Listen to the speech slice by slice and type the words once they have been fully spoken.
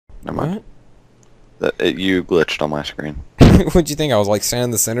Never mind. What? You glitched on my screen. What'd you think? I was like standing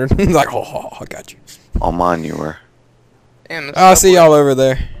in the center? Like, oh, I got you. On mine you were. Damn, Oh, I see y'all over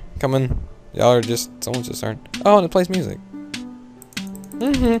there. Coming. Y'all are just, someone's just starting. Oh, and it plays music.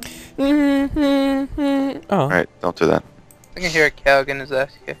 Oh. Alright, don't do that. I can hear a cow getting his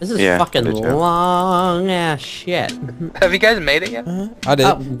ass kicked. This is Yeah, fucking me too. long ass shit. Have you guys made it yet? I did.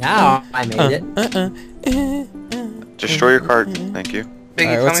 Oh, now I made it. Destroy your cart, thank you.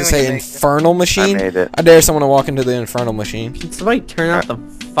 Biggie, Alright, tell what's me it when you say? make it. Infernal machine? I made it. I dare someone to walk into the infernal machine. Can somebody turn off the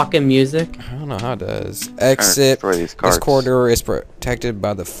fucking music? I don't know how it does. Alright, Exit. destroy these This carts. corridor is protected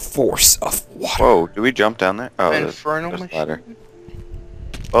by the force of water. Whoa, do we jump down there? Oh, Infernal there's a machine? ladder.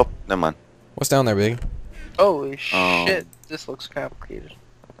 Oh, never mind. What's down there, Big? Holy shit, this looks complicated.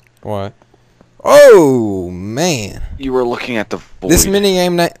 What? Oh, man. You were looking at the void. This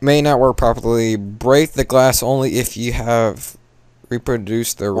minigame may not work properly. Break the glass only if you have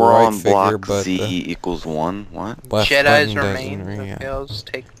reproduced the We're right on figure, block but Z the equals 1. What? left Jedi's button remain. doesn't ring Okay, out. I'll just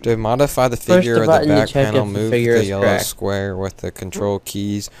take. To modify the Push figure the or the button to back check panel, if the move figure the is yellow correct. square with the control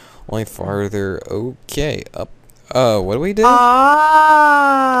keys only farther. Okay, up. What do we do?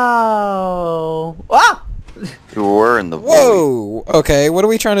 Oh! Ah! You were in the void. Whoa! Okay, what are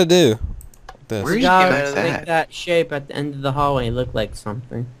we trying to do? This. Where We you gotta guys make at? that shape at the end of the hallway look like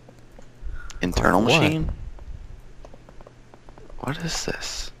something. Internal Like what? machine? What is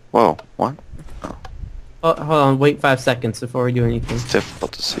this? Whoa, what? Oh, hold on, wait 5 seconds before we do anything. It's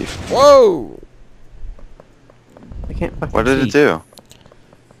difficult to see. Whoa! I can't fucking What did see. it do?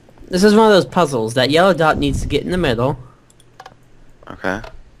 This is one of those puzzles. That yellow dot needs to get in the middle. Okay.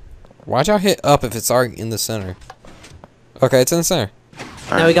 Why'd y'all hit up if it's already in the center? Okay, it's in the center.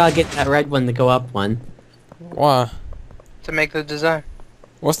 Now we gotta get that red one to go up one. Why? To make the design.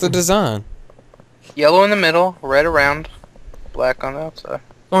 What's the design? Yellow in the middle, red around, black on the outside.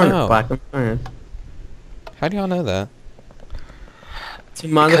 Corner, Oh. black and corner. How do y'all know that? To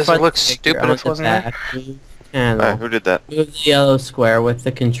modify it looks the figure stupid on if it the wasn't there. back, move panel. Alright, who did that? Move the yellow square with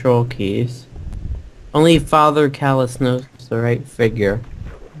the control keys. Only Father Callus knows the right figure.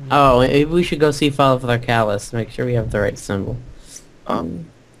 Oh, maybe we should go see Father Callus. Make sure we have the right symbol.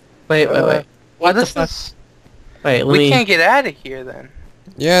 Wait. What What the is fuck? this? Wait, let We me... can't get out of here then.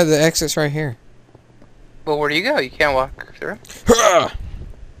 Yeah, the exit's right here. Well, where do you go? You can't walk through.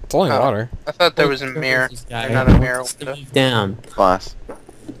 It's only Oh. water. I thought there was a Where mirror. is this guy? Not a mirror Wants to window. move down. Glass.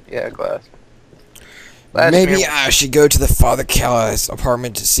 Yeah, glass. Glass Maybe mirror. I should go to the Father Callis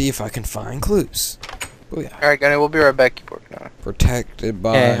apartment to see if I can find clues. Booyah. Alright, Gunny, we'll be right back. Keep working on it. Protected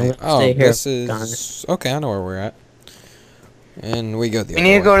by... Yeah, we'll oh, stay here, this is... Okay, I know where we're at. And we go the We other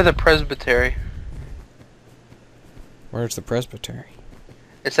need to way. go to the presbytery. Where's the presbytery?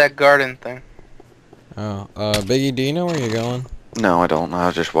 It's that garden thing. Oh, Biggie, do you know where you're going? No, I don't. I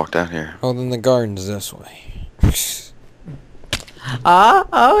just walked out here. Oh, then the garden's this way.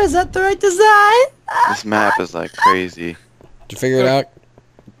 Oh, is that the right design? This map is like crazy. Did you figure it out?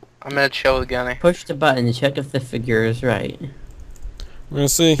 I'm gonna chill with Gunny. Push the button to check if the figure is right. We're gonna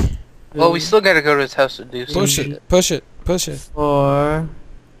see. Well, we still gotta go to his house to do some Push shit. it, push it, push it. 4,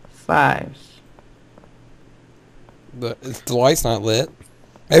 5. The light's not lit.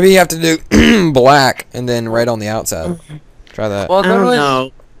 Maybe you have to do black and then red on the outside. Try that. Well, I don't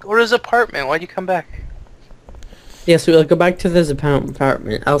know. go to his apartment. Why'd you come back? Yes, we'll go back to this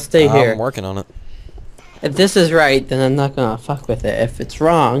apartment. I'll stay here. I'm working on it. If this is right, then I'm not gonna fuck with it. If it's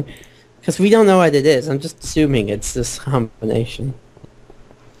wrong, because we don't know what it is, I'm just assuming it's this combination.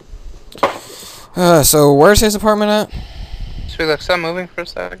 So where's his apartment at? Sweetluck, stop moving for a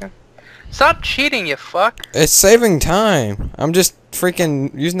second. Stop cheating, you fuck! It's saving time. I'm just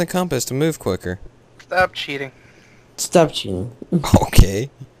freaking using the compass to move quicker. Stop cheating. Stop cheating. Okay.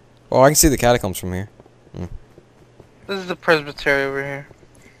 Oh, I can see the catacombs from here. This is the presbytery over here.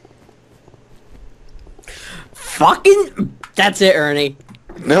 Fucking. That's it, Ernie.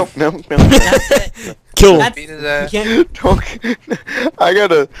 Nope, nope, nope. That's it. Kill him. That's, Beat his you ass. can't- Don't. I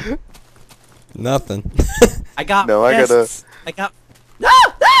gotta. Nothing. I got. No, I gotta- fists. I got. No!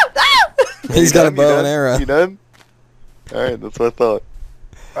 No! No! He's You got a done? You bow done? and arrow. You done? Alright, that's what I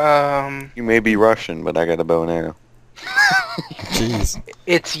thought. You may be Russian, but I got a bow and arrow. Jeez.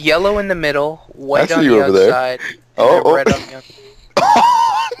 It's yellow in the middle, white I on see the you over there. outside, Oh, and oh. red on the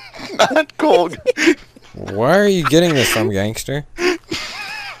outside. Not cold. Where are you getting this from, gangster? I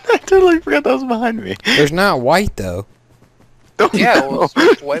totally forgot that was behind me. There's not white though. Don't Yeah, know. well,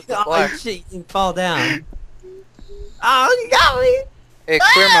 it's white with Oh, black. shit, you can fall down. Oh, you got me! Hey,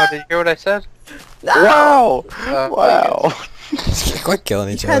 clear mode, did you hear what I said? No! Wow! Oh, Wow! Quit killing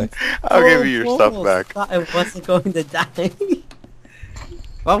each You other. had I'll give you your full stuff balls. back. Thought I wasn't going to die.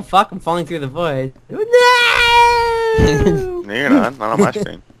 Oh fuck! I'm falling through the void. No! No, you're not. Not on my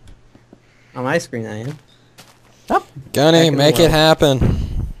screen. On my screen, I am. Oh, Gunny, Back in the make it world.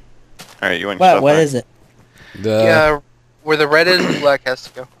 happen. Alright, you want What is it? Yeah, where the red is, the black has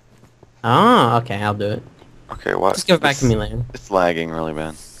to go. Oh, okay, I'll do it. Okay, what? Just give it back to me later. It's lagging really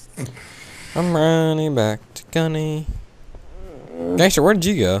bad. I'm running back to Gunny. Gangster, where did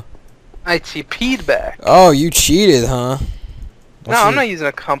you go? I TP'd back. Oh, you cheated, huh? No, I'm not using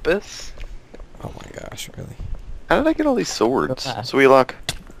a compass. Oh my gosh, really? How did I get all these swords? Ah. Sweetluck,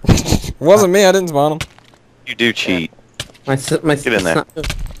 It wasn't me, I didn't spawn them. you do cheat. My Get in there.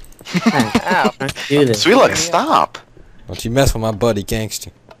 Ow. Do this. Sweetluck, stop! Don't you mess with my buddy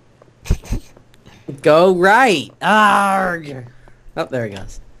Gangster. Go right. Arrgh. Oh, there he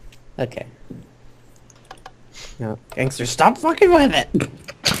goes. Okay. No, gangster, stop fucking with it.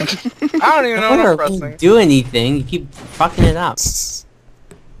 I don't even know what I'm pressing. Do anything. You keep fucking it up.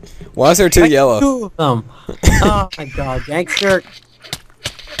 Why is there two Like yellow? Two of them. Oh my god, gangster.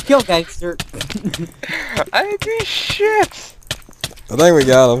 Kill gangster. I didn't do shit. I think we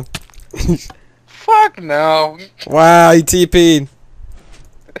got him. Fuck no. Wow, he TP'd.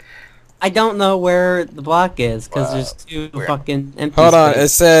 I don't know where the block is because Wow. there's two Weird. fucking empty Hold on, it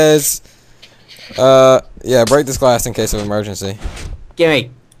spaces. says, yeah, break this glass in case of emergency.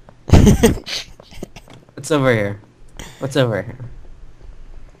 Gimme. What's over here? What's over here?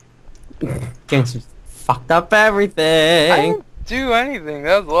 Gangsters fucked up I everything. didn't do anything.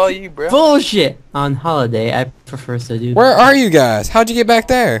 That was all you, bro. Bullshit. On holiday, I prefer to do Where are you guys? How'd you get back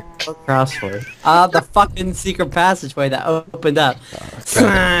there? crossword. The fucking secret passageway that opened up.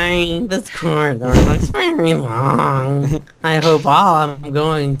 Fine, this corridor looks very long. I hope all I'm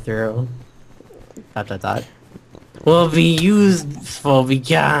going through will be useful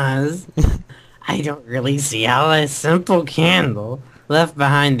because I don't really see how a simple candle left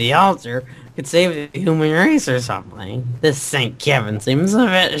behind the altar could save the human race or something. This St. Kevin seems a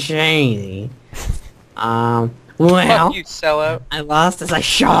bit shady. Well, Fuck you, sellout. I lost as I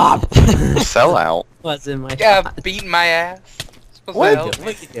shot. Sell out. Was in my Yeah, shot. beating my ass. Supposed What? to help me.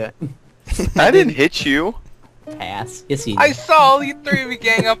 Look at it. I didn't hit you. Pass. Yes, you I did. saw all you three of you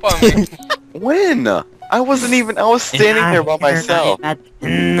gang up on me. When? I wasn't even. I was standing there by myself. At the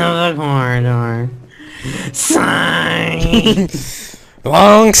end of the corridor. Sign.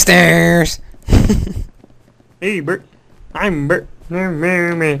 Long stairs. Hey, Bert. I'm Bert.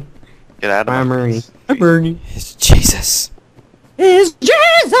 Me. Get out of I'm my Ernie. face. I'm Bernie. It's Jesus. It's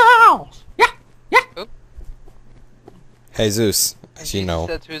Jesus. Yeah. Jesus, as you Jesus know.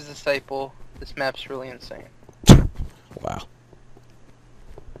 said to his disciple, this map's really insane. Wow.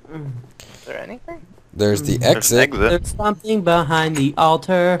 Is there anything? There's the There's an exit. exit. There's something behind the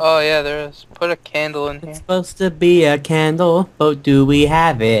altar. Oh yeah, there is. Put a candle in It's here. supposed to be a candle, but do we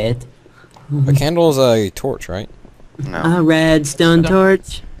have it? A candle's a torch, right? No. A redstone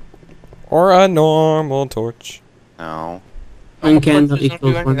torch. Or a normal torch. No. One Normal candle torches don't do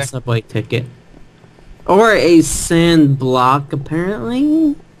equals one anything. subway ticket. Or a sand block,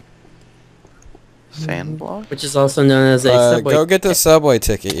 apparently. Sand block? Which is also known as a subway Go get the subway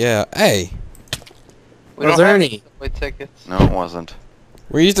ticket, yeah. Hey, We Was don't have Ernie? any subway tickets. No, it wasn't.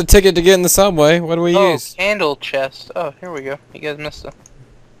 we used a ticket to get in the subway. What do we Oh, use? candle chest. Oh, here we go. You guys missed it.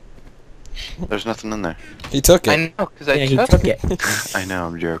 There's nothing in there. He took I it. know, because I Yeah, he took took it. it. I know,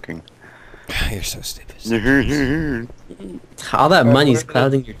 I'm joking. You're so stupid. All that Where money's did it-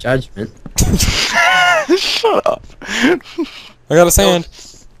 clouding your judgment. Shut up. I got a sand.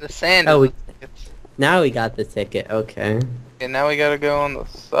 The sand Oh, is we- the tickets. Now we got the ticket, okay. Okay, now we gotta go on the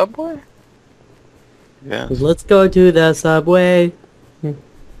subway? Yeah. Let's go to the subway.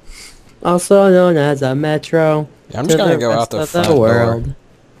 Also known as a metro. Yeah, I'm just to gonna the go out rest the of front the door. world.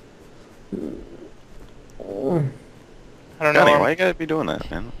 I don't know. Johnny, why you gotta be doing that,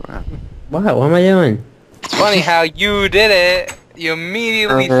 man? What? What am I doing? It's funny how you did it. You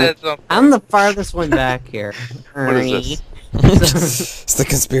immediately said something. I'm the farthest one back here. What is this? It's the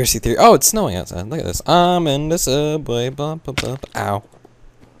conspiracy theory. Oh, it's snowing outside. Look at this. I'm in the subway. Blah, blah, blah. Ow.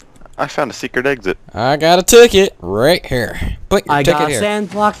 I found a secret exit. I got a ticket right here. Put your I ticket got here. sand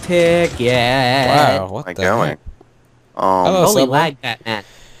block ticket. Wow, what Am I the going? heck? Um. Holy Subway. lag, Batman.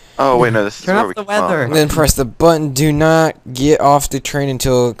 Oh wait, no. This is Turn where off we the come up. weather. And then press the button. Do not get off the train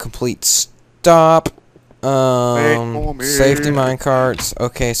until a complete stop. for me. Safety mine carts.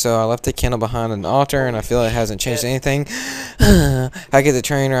 Okay, so I left the candle behind an altar, and I feel it hasn't changed anything. I get the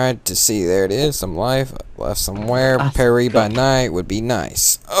train ride to see. There it is. Some life left somewhere. Ah, Perry by night would be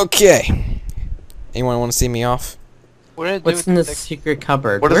nice. Okay. Anyone want to see me off? What did it do What's with in the the secret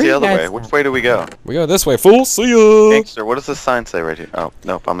cupboard? What is Where the are other you way? guys Which at? way do we go? We go this way, fool. See ya. Gangster, what does the sign say right here? Oh,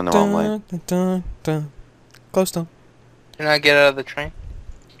 nope, I'm in the wrong lane. Dun, dun, dun. Close down. Can I get out of the train?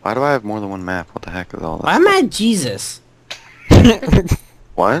 Why do I have more than one map? What the heck is all that? Why am I Jesus?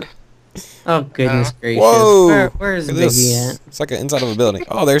 What? Oh goodness gracious! Whoa! Where's Look at this. Biggie at? It's like inside of a building.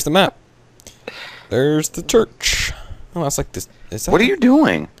 Oh, there's the map. There's the church. Oh, that's like this. Is that What are you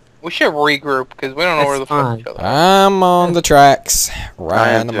doing? We should regroup because we don't know where the That's fuck fine. each other are. I'm on the tracks. I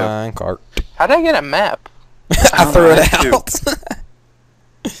Riding am a too. mine cart. How'd I get a map? I don't threw know, it I do. out.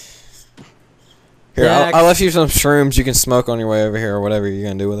 Here, Next. I'll left you some shrooms you can smoke on your way over here or whatever you're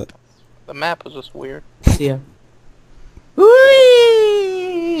gonna do with it. The map was just weird. See ya.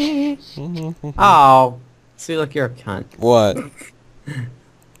 Whee! Oh, see, look, you're a cunt. What?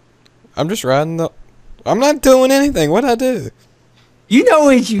 I'm just riding the. I'm not doing anything. What'd I do? You know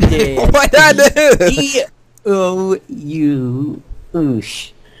what you did. What'd I do? D-O-U.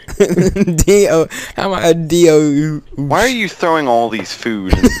 Oosh. D-O. How am I a D-O? Why are you throwing all these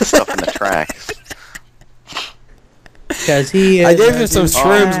food and stuff in the tracks? Because he is I gave him a some douche.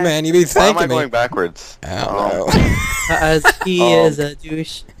 shrooms, man. You be Why am I thanking going me. backwards? I don't know. Because he is a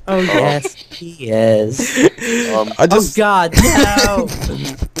douche. Oh, yes, he is. I just. Oh, God, no.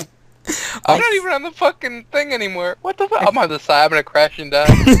 I'm not even on the fucking thing anymore. What the fuck? I'm on the side. I'm gonna crash and die.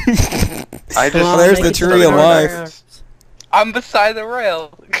 I Come just. on, There's make the it tree to of the life. backwards. I'm beside the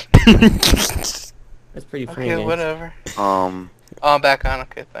rail. That's pretty funny. Okay, guys. whatever. Um. Oh, I'm back on.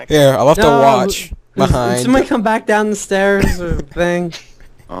 Okay, thank you. Here, I'll have to No, watch Did behind. somebody come back down the stairs or thing?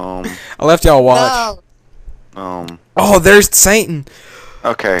 Um. I left y'all watch. Oh, there's Satan.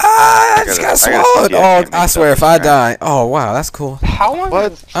 Okay. Ah, I I just gotta- got I gotta swallowed. see it. Oh, Can't I make swear, that if I track. die. Oh, wow, that's cool. How long?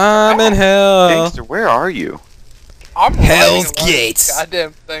 What? is- I'm in hell. Gangster, where are you? I'm Hell's running along Gates. this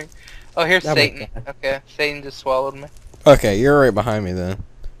goddamn thing. Oh, here's Oh my Satan. God. Okay, Satan just swallowed me. Okay, you're right behind me then.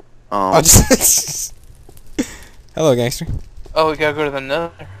 I just. Hello, gangster. Oh, we gotta go to the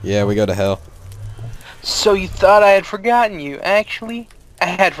nether. Yeah, we go to hell. So you thought I had forgotten you? Actually, I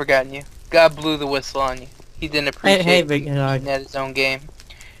had forgotten you. God blew the whistle on you. He didn't appreciate Hey, you big dog. at his own game,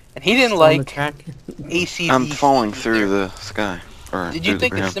 and he didn't On the like track. ACDC. I'm falling through the sky. Or Did through you the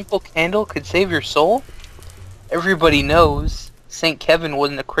think a ground. simple candle could save your soul? Everybody knows Saint Kevin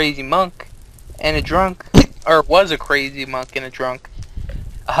wasn't a crazy monk and a drunk, or was a crazy monk and a drunk.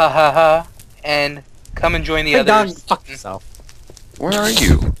 Ha ha ha! And come and join the Big dog, others. fuck yourself. Where are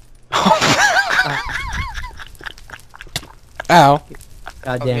you? Ow. Okay,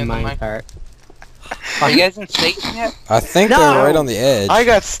 Goddamn the mic. minecart. Are you guys in Satan yet? I think No. they're right on the edge. I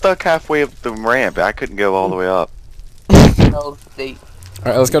got stuck halfway up the ramp. I couldn't go all the way up. No, Satan.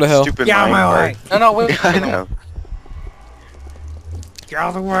 Alright, let's go to hell. Stupid Get out of my minecart. way. No, wait. I know. Get out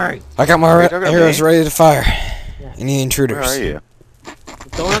of the way. I got my Are you talking to arrows me? ready to fire. Yeah. Any intruders? Where are you?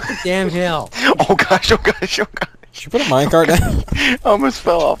 Going up the damn hill. Oh gosh, oh gosh, oh gosh. Did you put a minecart down? I almost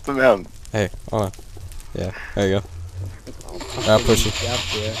fell off the mountain. Hey, hold on. Yeah, there you go. I'll push you. Get up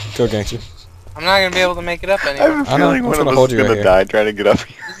here. Go, gangster. I'm not gonna be able to make it up I anymore. have a I know, feeling I'm one just of gonna us hold is you right gonna here. die trying to get up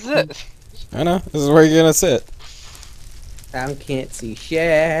here. This is it. I know. This is where you're gonna sit. I can't see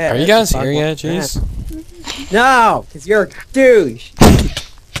shit. Are you guys here yet? Jeez. No, because you're a douche.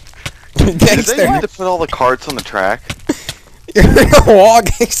 Did they Gangster. need to put all the carts on the track? You're gonna walk,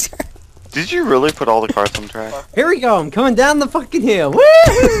 gangster. Did you really put all the carts on the track? Here we go. I'm coming down the fucking hill. Woo!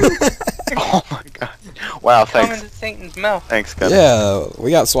 Oh my god. Wow, Come thanks. into Satan's mouth. Thanks, Gunny. Yeah,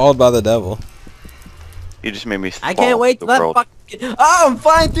 we got swallowed by the devil. You just made me I fall can't wait the to let world. fucking. Oh, I'm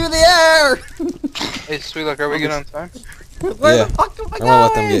flying through the air. Hey, Sweetluck, are we good on time? Where Yeah. the fuck am I I'm going? gonna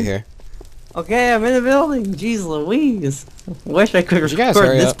let them get here. Okay, I'm in the building. Jeez Louise. Wish I could Would you guys record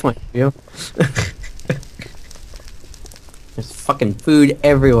hurry this up? point of view. There's fucking food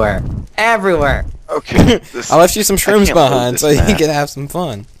everywhere. Everywhere. Okay. This, I left you some shrooms can't load behind this so you map. can have some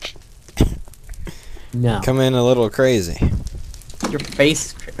fun. No. Come in a little crazy. Your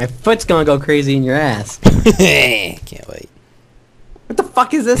face. My foot's gonna go crazy in your ass. Can't wait. What the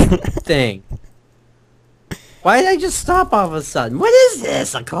fuck is this thing? Why did I just stop all of a sudden? What is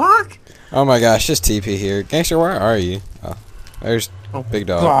this? A clock? Oh my gosh, just TP here. Gangster, where are you? Oh, there's Big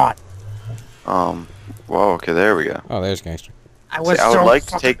Dog. God. Whoa, okay, there we go. Oh, there's Gangster. I See, was I would so like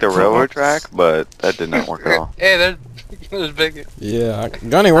to fucking take the railroad close. track, but that did not work at all. Hey, there's big. Yeah,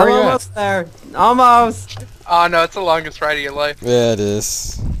 Gunny, where I'm are you at? almost there. Almost. Oh no, it's the longest ride of your life. Yeah, it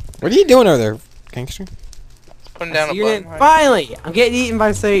is. What are you doing over there, Gangster? It's putting down a You button. didn't- Finally, I'm getting eaten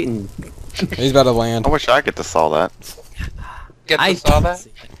by Satan. He's about to land. I wish I could to saw that. Get I to saw that?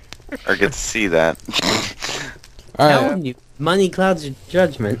 Or get to see that. Alright. Telling you, money clouds your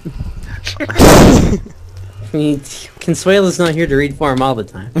judgment. I mean, Consuelo's not here to read for him all the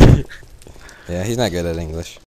time. Yeah, he's not good at English.